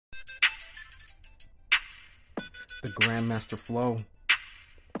The Grandmaster Flow.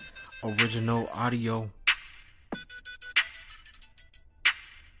 Original audio.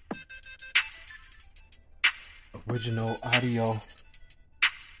 Original audio.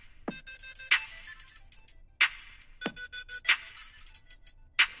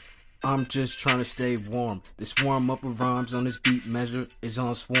 I'm just trying to stay warm. This warm up of rhymes on this beat measure is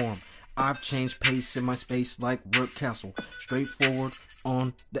on swarm. I've changed pace in my space like Rook Castle. Straightforward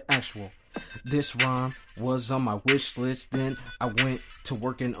on the actual. This rhyme was on my wish list, then I went to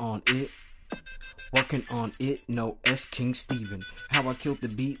working on it. Working on it, no S. King Stephen. How I killed the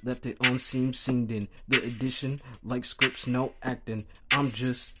beat, left it on seam seamed in. The edition, like scripts, no acting. I'm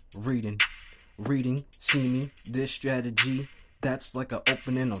just reading, see me, this strategy. That's like an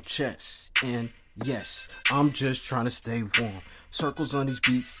opening on chess. And yes, I'm just trying to stay warm. Circles on these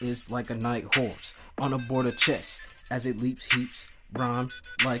beats is like a night horse on a board of chess. As it leaps, heaps, rhymes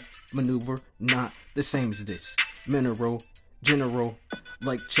like maneuver, not the same as this. Mineral, general,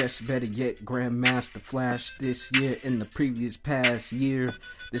 like chess, better yet, Grandmaster Flash. This year in the previous past year,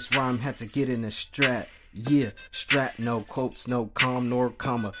 this rhyme had to get in a strat. Yeah, strat, no quotes, no calm nor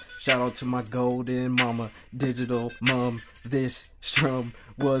comma. Shout out to my golden mama, digital mom. This strum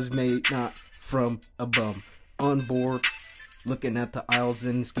was made not from a bum. On board, looking at the aisles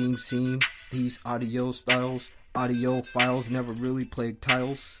in the scheme seam. These audio styles, audio files never really played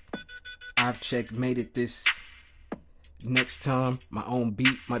tiles. I've checkmated this. Next time, my own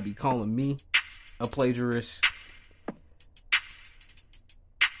beat might be calling me a plagiarist.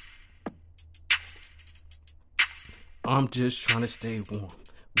 I'm just trying to stay warm.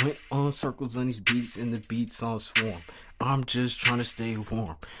 Went on circles on these beats and the beats on swarm. I'm just trying to stay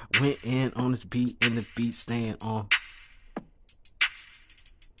warm. Went in on this beat and the beat staying on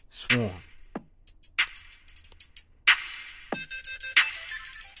swarm.